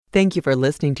Thank you for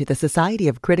listening to the Society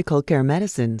of Critical Care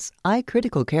Medicine's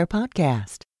iCritical Care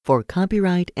podcast. For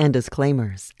copyright and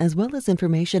disclaimers, as well as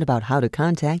information about how to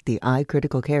contact the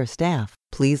iCritical Care staff,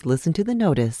 please listen to the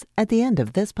notice at the end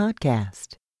of this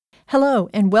podcast. Hello,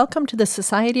 and welcome to the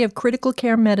Society of Critical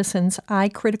Care Medicine's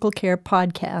iCritical Care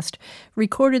podcast,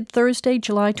 recorded Thursday,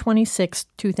 July 26,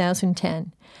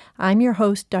 2010. I'm your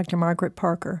host, Dr. Margaret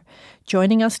Parker.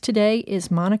 Joining us today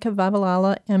is Monica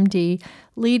Vavilala, MD,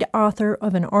 lead author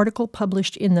of an article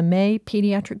published in the May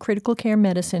Pediatric Critical Care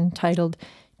Medicine titled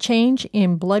Change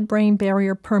in Blood-Brain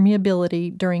Barrier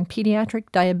Permeability During Pediatric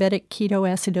Diabetic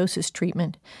Ketoacidosis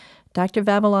Treatment. Dr.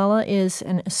 Vavilala is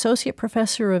an associate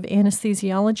professor of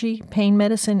anesthesiology, pain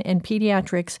medicine, and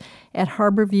pediatrics at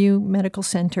Harborview Medical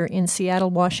Center in Seattle,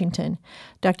 Washington.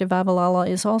 Dr. Vavilala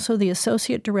is also the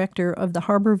associate director of the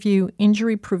Harborview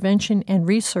Injury Prevention and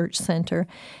Research Center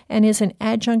and is an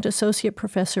adjunct associate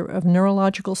professor of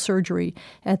neurological surgery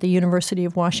at the University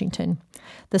of Washington.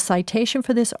 The citation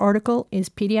for this article is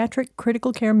Pediatric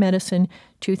Critical Care Medicine,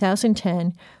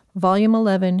 2010, Volume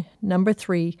 11, Number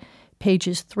 3,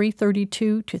 pages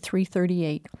 332 to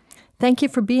 338. Thank you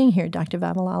for being here, Dr.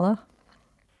 Vavilala.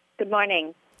 Good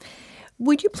morning.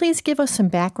 Would you please give us some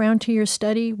background to your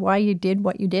study, why you did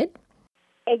what you did?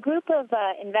 A group of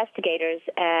investigators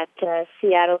at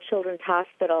Seattle Children's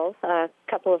Hospital, a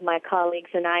couple of my colleagues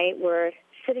and I were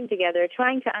sitting together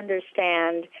trying to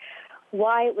understand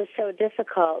why it was so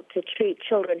difficult to treat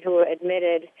children who were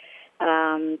admitted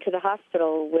to the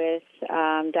hospital with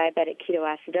diabetic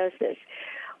ketoacidosis.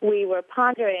 We were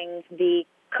pondering the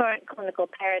current clinical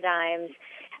paradigms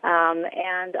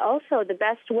and also the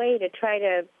best way to try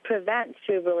to prevent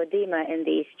cerebral edema in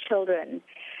these children.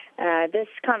 This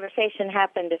conversation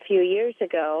happened a few years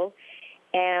ago,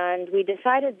 and we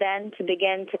decided then to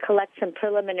begin to collect some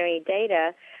preliminary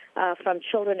data from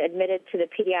children admitted to the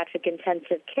Pediatric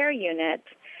Intensive Care Unit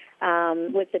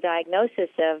with the diagnosis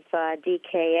of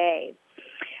DKA.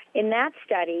 In that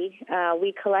study,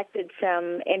 we collected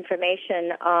some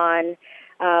information on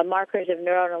markers of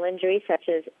neuronal injury, such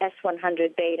as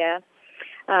S100 beta,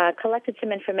 collected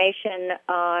some information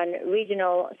on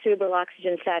regional cerebral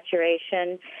oxygen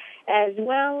saturation, as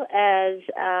well as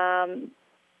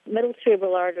middle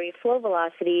cerebral artery flow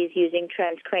velocities using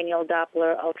transcranial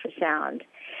Doppler ultrasound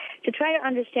to try to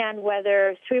understand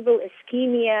whether cerebral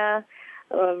ischemia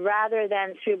rather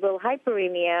than cerebral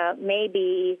hyperemia may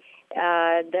be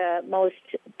the most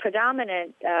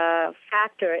predominant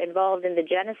factor involved in the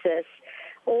genesis,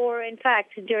 or in fact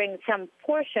during some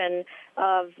portion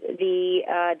of the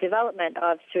development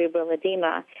of cerebral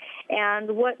edema.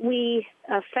 And what we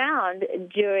found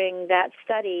during that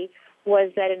study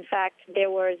was that in fact there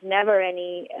was never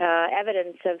any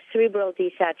evidence of cerebral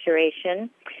desaturation.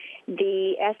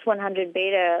 The S100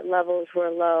 beta levels were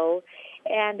low.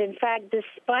 And in fact,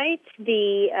 despite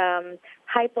the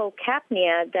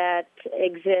hypocapnia that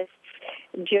exists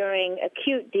during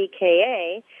acute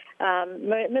DKA,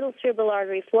 middle cerebral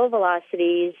artery flow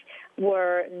velocities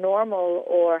were normal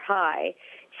or high,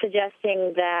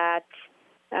 suggesting that,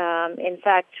 in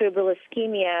fact, cerebral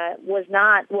ischemia was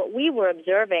not what we were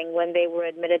observing when they were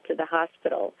admitted to the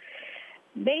hospital.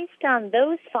 Based on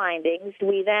those findings,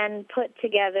 we then put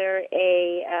together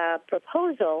a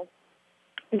proposal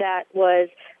that was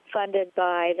funded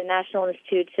by the National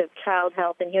Institutes of Child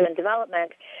Health and Human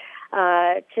Development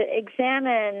to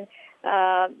examine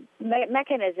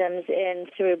mechanisms in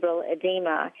cerebral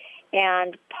edema.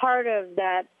 And part of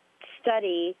that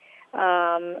study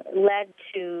led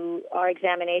to our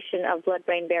examination of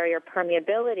blood-brain barrier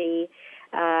permeability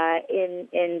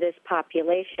in this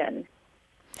population.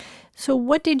 So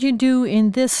what did you do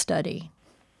in this study?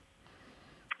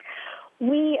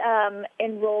 We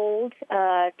enrolled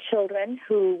children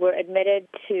who were admitted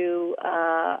to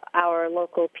our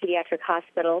local pediatric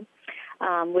hospital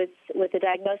with a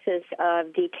diagnosis of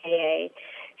DKA.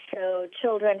 So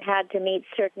children had to meet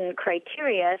certain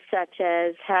criteria, such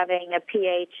as having a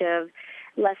pH of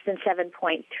less than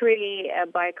 7.3, a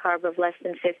bicarb of less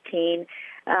than 15,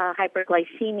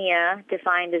 hyperglycemia,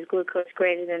 defined as glucose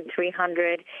greater than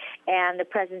 300, and the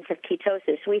presence of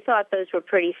ketosis. We thought those were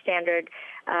pretty standard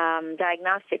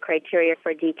diagnostic criteria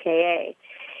for DKA.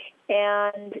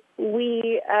 And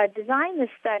we designed the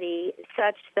study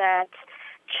such that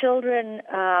children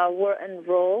were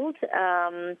enrolled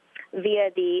via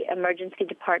the emergency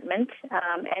department,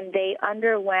 and they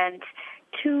underwent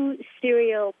 2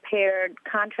 serial paired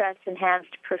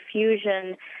contrast-enhanced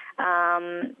perfusion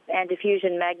and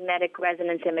diffusion magnetic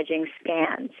resonance imaging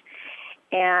scans.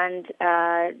 And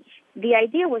the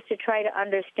idea was to try to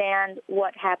understand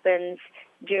what happens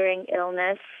during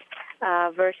illness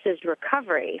versus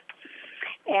recovery.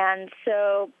 And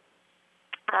so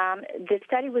the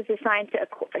study was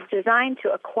designed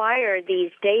to acquire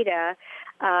these data,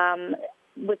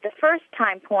 with the first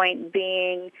time point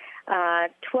being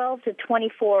 12 to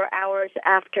 24 hours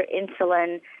after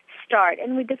insulin start.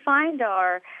 And we defined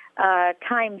our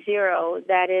time zero,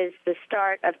 that is the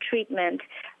start of treatment,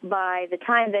 by the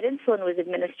time that insulin was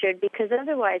administered, because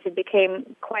otherwise it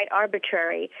became quite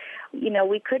arbitrary.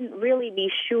 We couldn't really be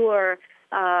sure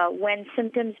when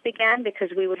symptoms began,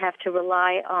 because we would have to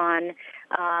rely on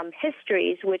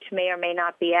histories, which may or may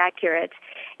not be accurate.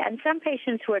 And some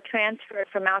patients were transferred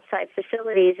from outside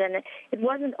facilities, and it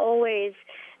wasn't always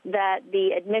that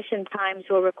the admission times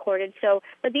were recorded.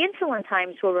 But the insulin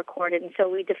times were recorded, and so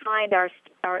we defined our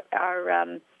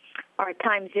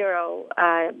time zero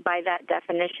by that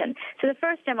definition. So the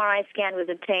first MRI scan was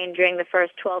obtained during the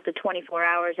first 12 to 24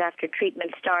 hours after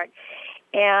treatment start.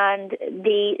 And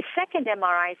the second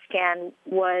MRI scan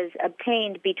was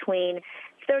obtained between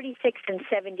 36 and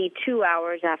 72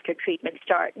 hours after treatment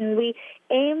start. And we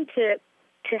aim to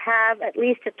have at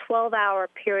least a 12-hour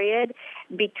period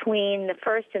between the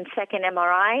first and second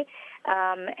MRI,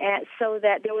 and so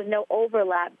that there was no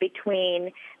overlap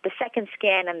between the second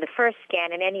scan and the first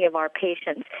scan in any of our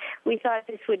patients. We thought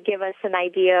this would give us an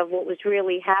idea of what was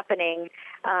really happening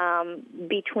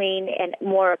between a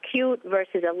more acute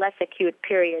versus a less acute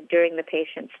period during the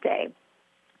patient's stay.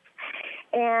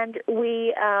 And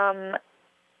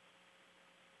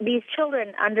these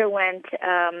children underwent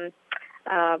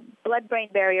blood-brain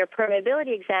barrier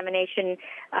permeability examination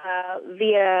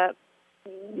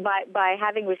by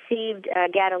having received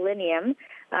gadolinium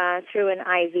through an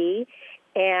IV,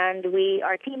 and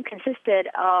our team consisted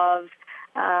of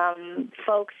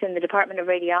folks in the Department of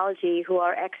Radiology who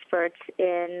are experts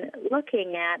in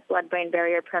looking at blood-brain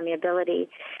barrier permeability.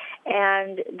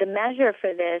 And the measure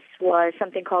for this was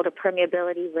something called a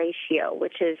permeability ratio,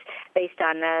 which is based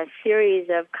on a series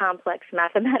of complex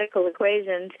mathematical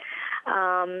equations.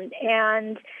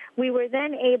 And we were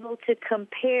then able to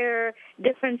compare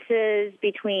differences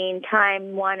between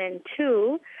time 1 and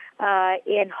 2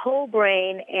 in whole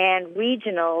brain and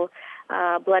regional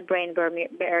blood-brain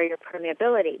barrier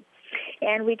permeability.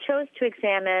 And we chose to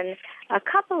examine a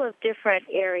couple of different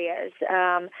areas,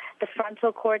 the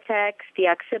frontal cortex, the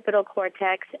occipital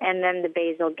cortex, and then the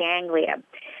basal ganglia.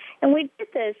 And we did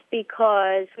this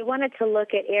because we wanted to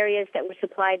look at areas that were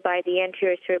supplied by the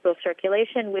anterior cerebral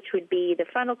circulation, which would be the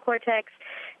frontal cortex,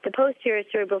 the posterior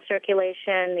cerebral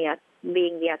circulation,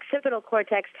 being the occipital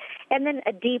cortex, and then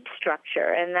a deep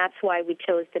structure, and that's why we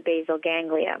chose the basal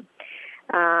ganglia.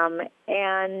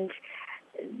 And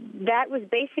that was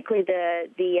basically the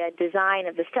design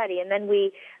of the study. And then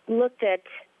we looked at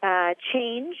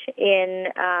change in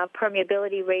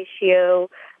permeability ratio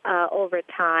over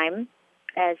time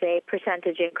as a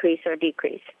percentage increase or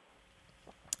decrease.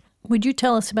 Would you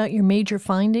tell us about your major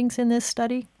findings in this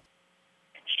study?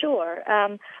 Sure.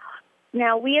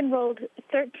 Now, we enrolled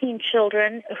 13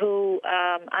 children who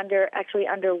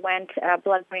underwent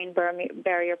blood-brain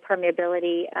barrier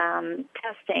permeability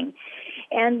testing.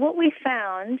 And what we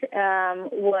found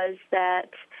was that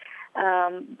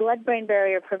blood-brain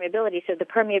barrier permeability, so the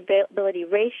permeability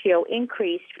ratio,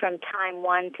 increased from time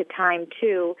 1 to time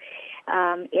 2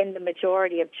 in the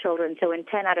majority of children. So in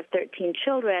 10 out of 13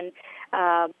 children,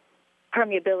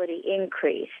 permeability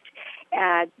increased.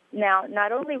 Now,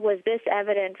 not only was this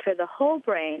evident for the whole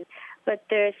brain, but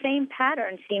the same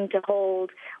pattern seemed to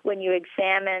hold when you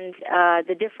examined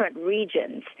the different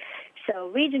regions. So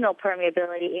regional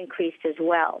permeability increased as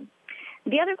well.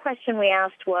 The other question we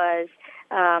asked was,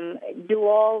 do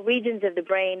all regions of the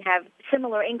brain have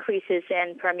similar increases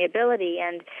in permeability?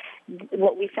 And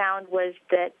what we found was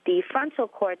that the frontal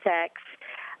cortex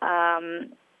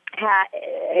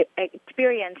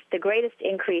experienced the greatest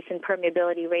increase in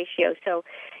permeability ratio. So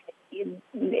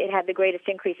it had the greatest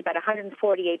increase, about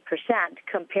 148%,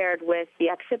 compared with the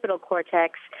occipital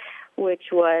cortex,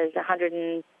 which was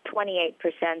 128%.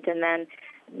 And then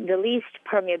the least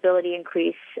permeability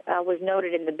increase was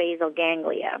noted in the basal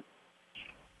ganglia.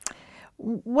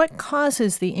 What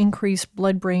causes the increased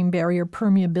blood-brain barrier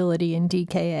permeability in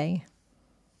DKA?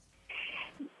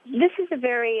 This is a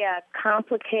very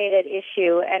complicated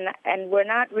issue, and we're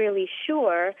not really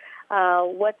sure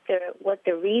what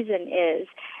the reason is.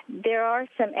 There are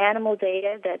some animal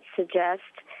data that suggest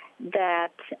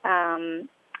that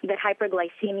that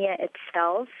hyperglycemia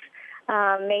itself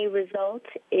may result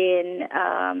in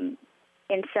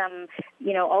some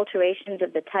alterations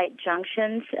of the tight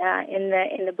junctions in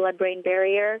the blood-brain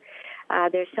barrier.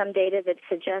 There's some data that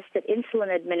suggests that insulin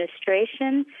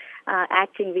administration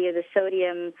acting via the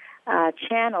sodium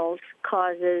channels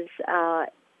causes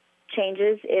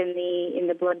changes in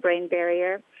the blood-brain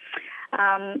barrier.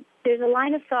 There's a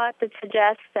line of thought that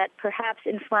suggests that perhaps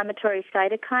inflammatory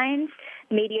cytokines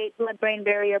mediate blood-brain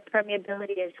barrier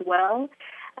permeability as well.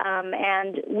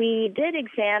 And we did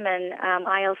examine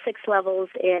IL-6 levels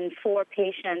in 4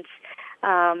 patients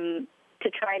to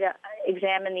try to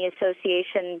examine the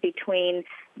association between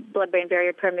blood-brain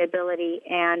barrier permeability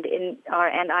and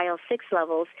IL-6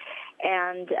 levels.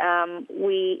 And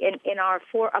in our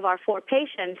 4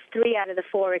 patients, 3 out of the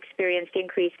 4 experienced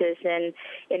increases in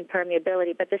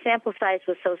permeability. But the sample size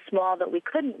was so small that we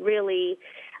couldn't really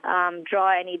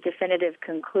draw any definitive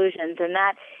conclusions. And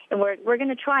we're going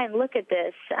to try and look at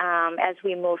this as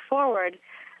we move forward.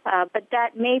 But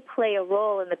that may play a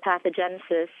role in the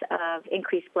pathogenesis of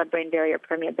increased blood-brain barrier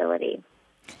permeability.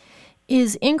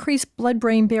 Is increased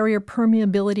blood-brain barrier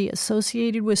permeability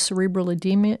associated with cerebral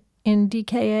edema in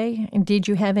DKA? And did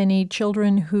you have any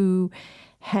children who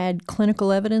had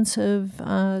clinical evidence of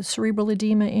cerebral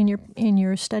edema in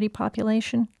your study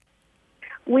population?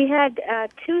 We had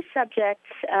 2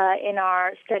 subjects in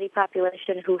our study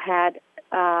population who had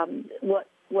what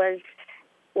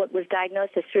was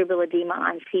diagnosed as cerebral edema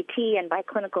on CT, and by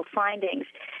clinical findings,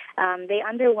 they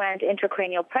underwent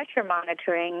intracranial pressure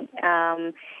monitoring,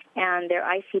 and their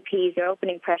ICPs, their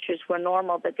opening pressures, were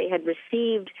normal, but they had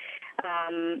received,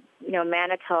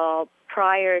 mannitol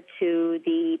prior to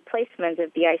the placement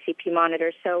of the ICP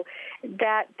monitor. So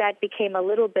that became a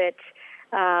little bit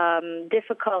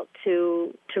difficult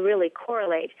to really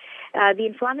correlate. The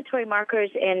inflammatory markers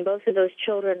in both of those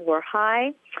children were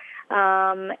high.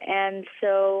 And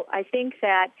so I think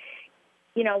that,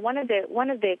 one of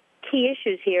the key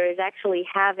issues here is actually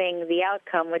having the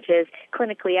outcome, which is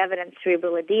clinically evident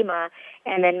cerebral edema,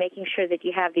 and then making sure that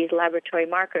you have these laboratory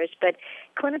markers. But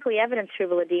clinically evident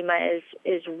cerebral edema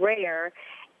is rare,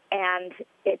 and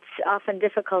it's often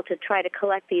difficult to try to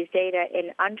collect these data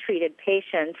in untreated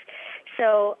patients.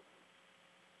 So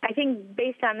I think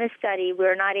based on this study,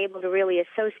 we're not able to really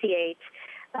associate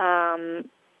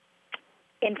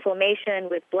inflammation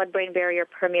with blood-brain barrier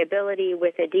permeability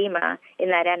with edema in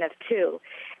that N of 2.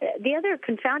 The other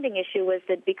confounding issue was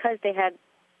that because they had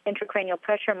intracranial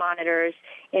pressure monitors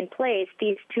in place,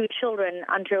 these 2 children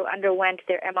underwent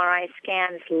their MRI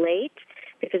scans late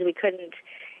because we couldn't,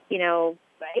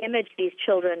 image these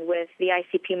children with the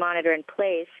ICP monitor in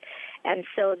place. And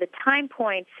so the time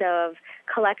points of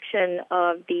collection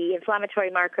of the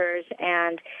inflammatory markers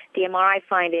and the MRI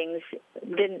findings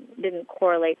didn't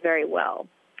correlate very well.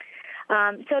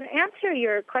 So to answer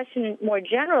your question more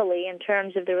generally in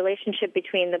terms of the relationship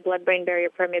between the blood-brain barrier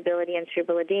permeability and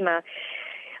cerebral edema,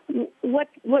 what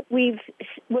we've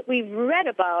read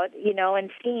about,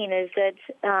 and seen is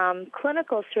that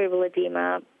clinical cerebral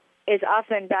edema is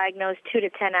often diagnosed 2 to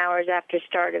 10 hours after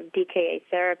start of DKA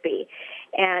therapy.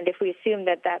 And if we assume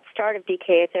that start of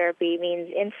DKA therapy means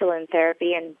insulin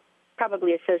therapy and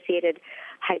probably associated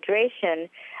hydration,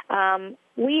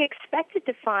 we expected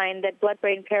to find that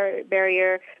blood-brain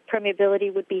barrier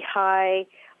permeability would be high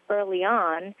early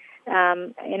on.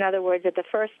 In other words, at the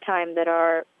first time that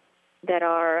our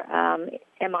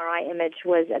MRI image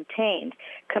was obtained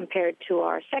compared to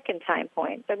our second time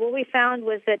point. But what we found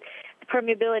was that the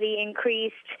permeability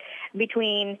increased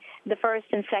between the first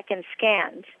and second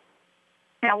scans.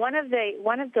 Now, one of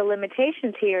the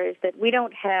limitations here is that we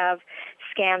don't have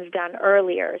scans done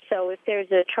earlier. So if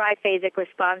there's a triphasic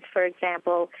response, for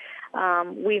example,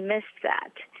 we missed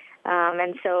that.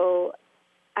 And so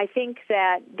I think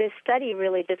that this study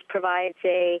really just provides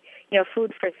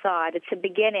food for thought. It's a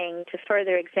beginning to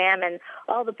further examine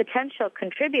all the potential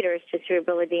contributors to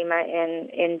cerebral edema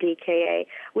in DKA,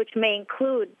 which may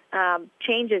include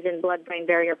changes in blood-brain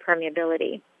barrier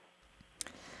permeability.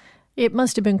 It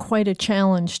must have been quite a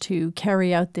challenge to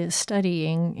carry out this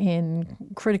studying in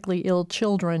critically ill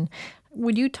children.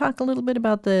 Would you talk a little bit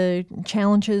about the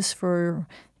challenges for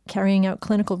carrying out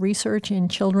clinical research in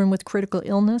children with critical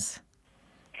illness?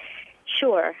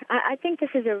 Sure. I think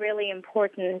this is a really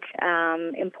important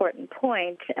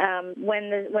point. When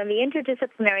the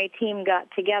interdisciplinary team got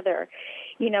together,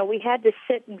 we had to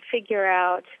sit and figure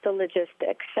out the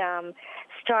logistics,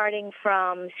 starting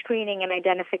from screening and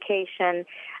identification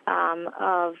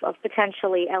of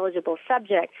potentially eligible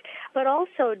subjects, but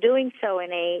also doing so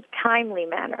in a timely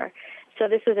manner. So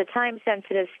this was a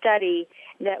time-sensitive study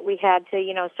that we had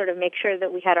to, sort of make sure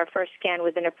that we had our first scan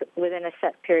within a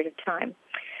set period of time.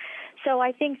 So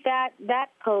I think that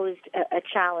posed a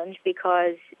challenge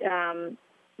because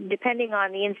depending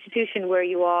on the institution where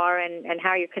you are and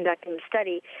how you're conducting the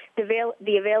study,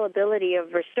 the availability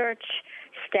of research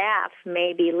staff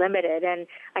may be limited. And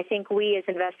I think we as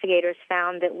investigators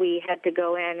found that we had to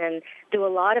go in and do a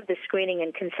lot of the screening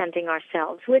and consenting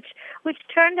ourselves, which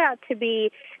turned out to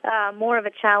be more of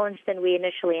a challenge than we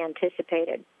initially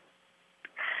anticipated.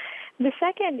 The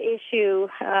second issue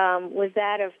was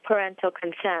that of parental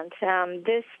consent.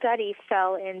 This study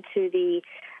fell into the,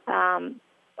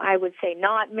 I would say,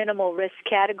 not minimal risk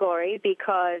category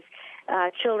because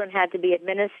children had to be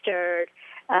administered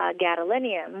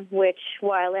gadolinium, which,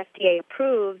 while FDA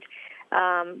approved,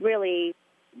 really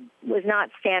was not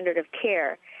standard of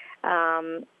care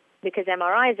because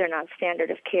MRIs are not standard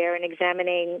of care, and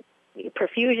examining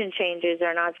perfusion changes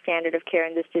are not standard of care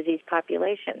in this disease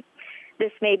population.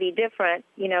 This may be different,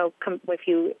 if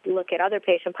you look at other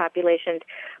patient populations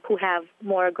who have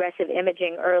more aggressive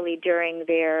imaging early during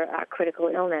their critical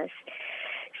illness.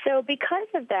 So because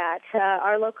of that,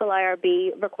 our local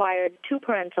IRB required 2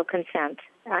 parental consent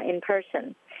in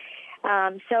person.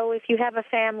 So if you have a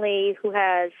family who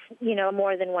has,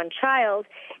 more than one child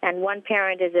and one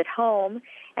parent is at home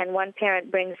and one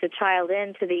parent brings the child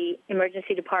into the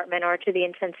emergency department or to the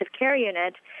intensive care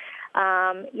unit,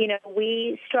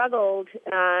 we struggled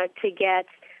to get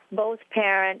both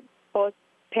parent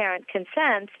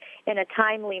consent in a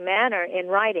timely manner in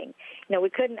writing. We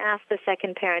couldn't ask the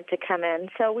second parent to come in,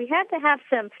 so we had to have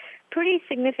some pretty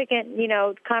significant,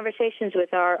 conversations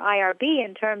with our IRB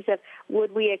in terms of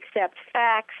would we accept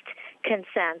faxed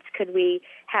consents? Could we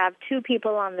have 2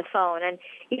 people on the phone? And,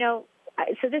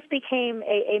 so this became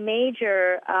a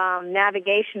major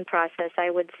navigation process, I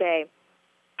would say.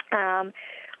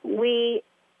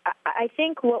 I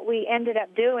think what we ended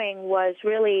up doing was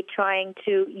really trying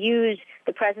to use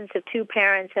the presence of 2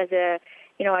 parents as a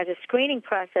screening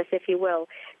process, if you will.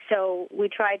 So we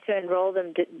tried to enroll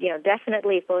them,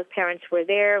 definitely if both parents were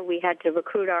there. We had to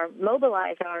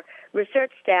mobilize our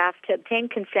research staff to obtain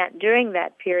consent during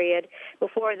that period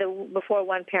before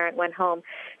one parent went home.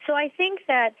 So I think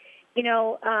that,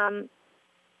 the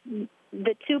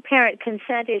 2-parent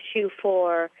consent issue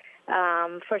for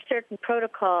certain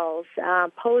protocols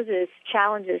poses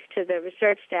challenges to the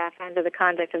research staff and to the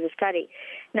conduct of the study.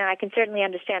 Now, I can certainly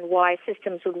understand why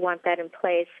systems would want that in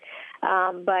place,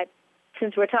 but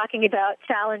since we're talking about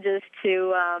challenges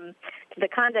to the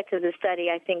conduct of the study,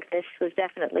 I think this was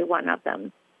definitely one of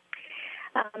them.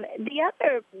 The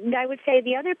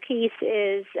other piece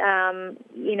is,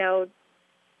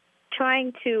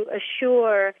 trying to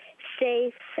assure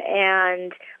safe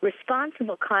and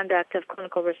responsible conduct of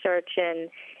clinical research in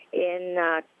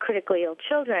critically ill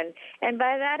children. And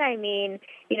by that I mean,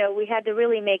 we had to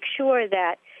really make sure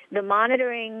that the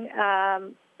monitoring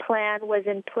plan was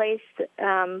in place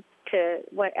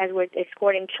as we're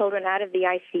escorting children out of the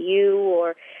ICU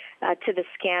or to the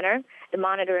scanner, the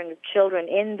monitoring of children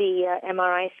in the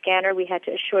MRI scanner. We had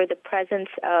to assure the presence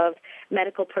of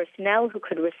medical personnel who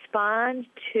could respond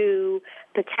to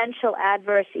potential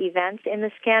adverse events in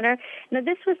the scanner. Now,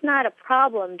 this was not a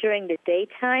problem during the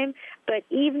daytime, but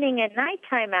evening and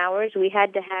nighttime hours, we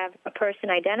had to have a person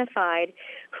identified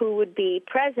who would be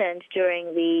present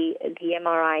during the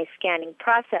MRI scanning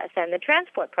process and the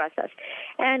transport process.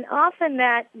 And often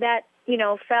that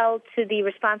fell to the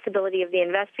responsibility of the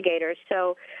investigators.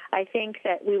 So I think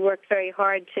that we worked very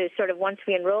hard to sort of, once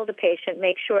we enrolled a patient,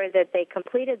 make sure that they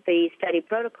completed the study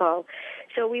protocol.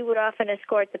 So we would often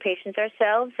escort the patients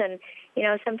ourselves, and,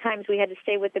 sometimes we had to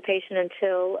stay with the patient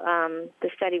until the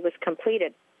study was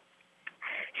completed.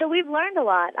 So we've learned a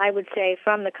lot, I would say,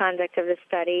 from the conduct of the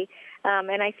study,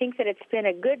 and I think that it's been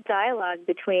a good dialogue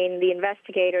between the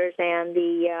investigators and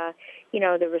the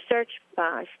research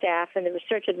staff and the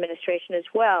research administration as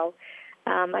well.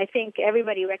 I think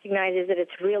everybody recognizes that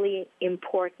it's really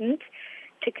important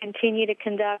to continue to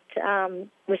conduct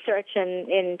research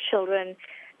in children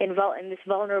in this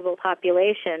vulnerable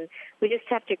population. We just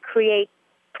have to create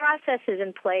processes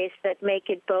in place that make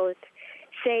it both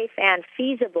safe and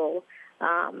feasible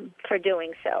for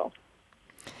doing so.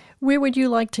 Where would you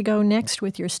like to go next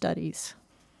with your studies?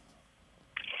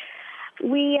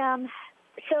 We have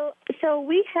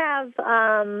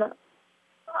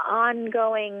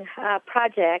ongoing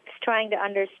projects trying to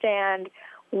understand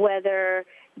whether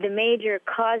the major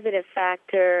causative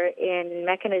factor in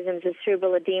mechanisms of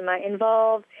cerebral edema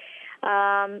involve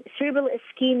cerebral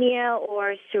ischemia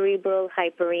or cerebral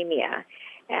hyperemia.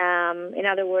 In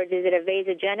other words, is it a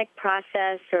vasogenic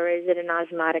process or is it an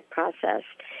osmotic process?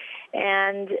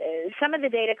 And some of the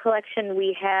data collection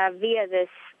we have via this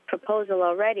proposal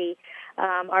already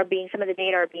some of the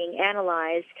data are being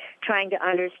analyzed, trying to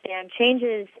understand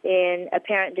changes in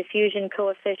apparent diffusion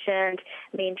coefficient,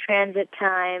 mean transit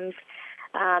times,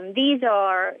 These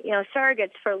are,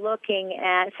 surrogate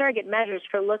measures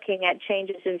for looking at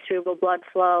changes in cerebral blood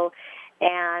flow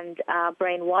and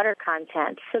brain water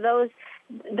content. So those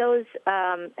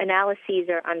analyses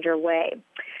are underway.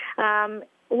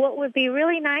 What would be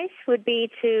really nice would be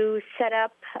to set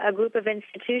up a group of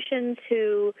institutions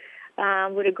who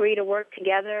would agree to work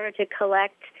together to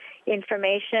collect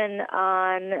information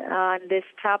on this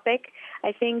topic.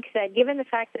 I think that given the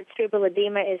fact that cerebral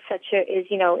edema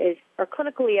or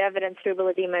clinically evident cerebral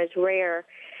edema is rare,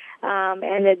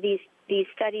 and that these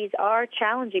studies are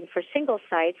challenging for single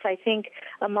sites, I think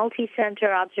a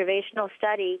multi-center observational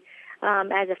study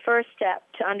as a first step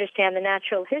to understand the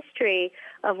natural history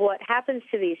of what happens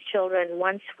to these children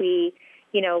once we,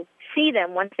 see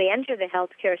them, once they enter the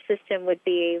healthcare system, would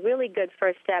be a really good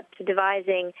first step to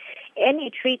devising any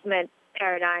treatment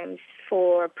paradigms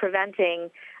for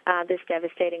preventing this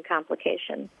devastating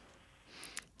complication.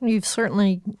 You've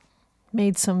certainly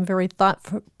made some very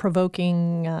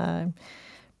thought-provoking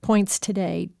points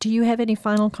today. Do you have any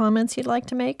final comments you'd like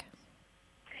to make?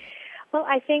 Well,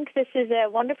 I think this is a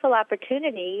wonderful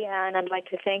opportunity, and I'd like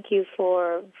to thank you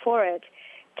for it,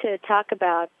 to talk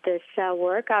about this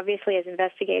work. Obviously, as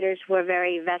investigators, we're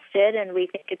very vested, and we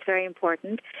think it's very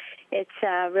important. It's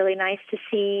really nice to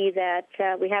see that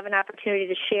we have an opportunity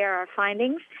to share our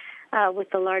findings with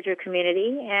the larger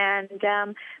community, and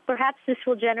perhaps this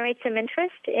will generate some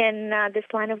interest in this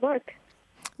line of work.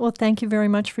 Well, thank you very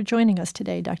much for joining us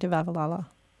today, Dr. Vavilala.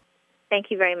 Thank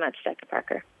you very much, Dr.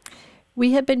 Parker.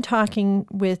 We have been talking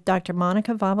with Dr.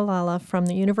 Monica Vavilala from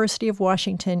the University of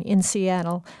Washington in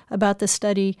Seattle about the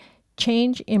study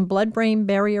Change in Blood-Brain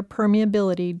Barrier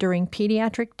Permeability During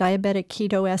Pediatric Diabetic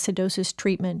Ketoacidosis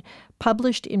Treatment,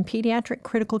 published in Pediatric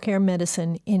Critical Care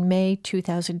Medicine in May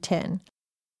 2010.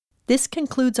 This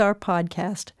concludes our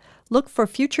podcast. Look for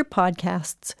future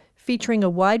podcasts featuring a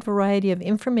wide variety of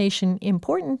information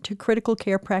important to critical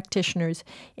care practitioners,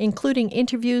 including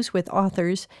interviews with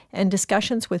authors and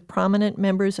discussions with prominent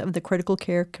members of the critical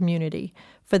care community.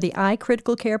 For the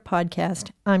iCritical Care podcast,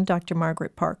 I'm Dr.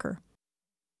 Margaret Parker.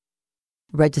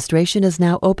 Registration is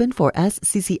now open for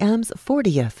SCCM's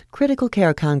 40th Critical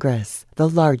Care Congress, the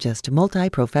largest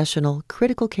multi-professional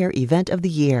critical care event of the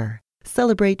year.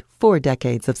 Celebrate 4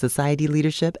 decades of society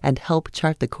leadership and help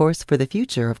chart the course for the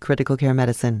future of critical care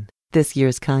medicine. This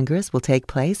year's Congress will take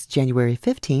place January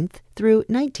 15th through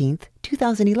 19th,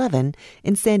 2011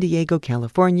 in San Diego,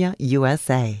 California,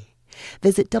 USA.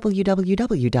 Visit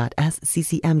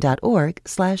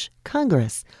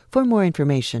www.sccm.org/Congress for more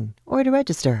information or to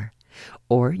register.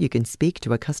 Or you can speak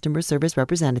to a customer service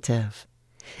representative.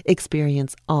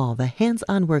 Experience all the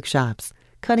hands-on workshops,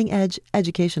 cutting-edge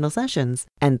educational sessions,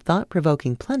 and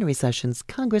thought-provoking plenary sessions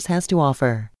Congress has to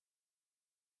offer.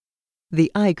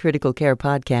 The iCritical Care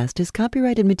podcast is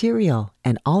copyrighted material,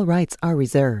 and all rights are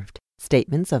reserved.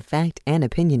 Statements of fact and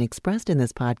opinion expressed in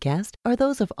this podcast are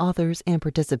those of authors and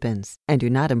participants, and do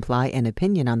not imply an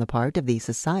opinion on the part of the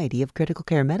Society of Critical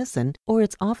Care Medicine or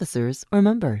its officers or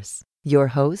members. Your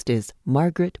host is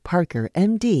Margaret Parker,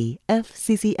 MD,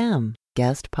 FCCM,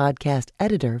 guest podcast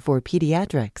editor for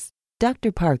Pediatrics.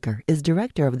 Dr. Parker is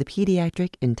director of the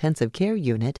Pediatric Intensive Care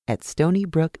Unit at Stony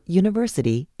Brook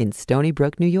University in Stony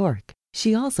Brook, New York.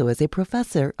 She also is a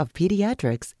professor of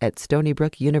pediatrics at Stony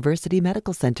Brook University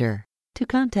Medical Center. To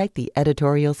contact the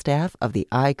editorial staff of the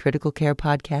iCritical Care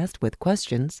podcast with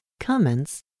questions,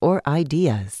 comments, or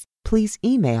ideas, please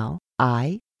email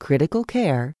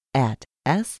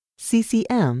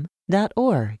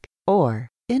icriticalcare@sccm.org or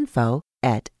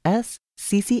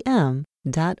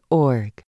info@sccm.org.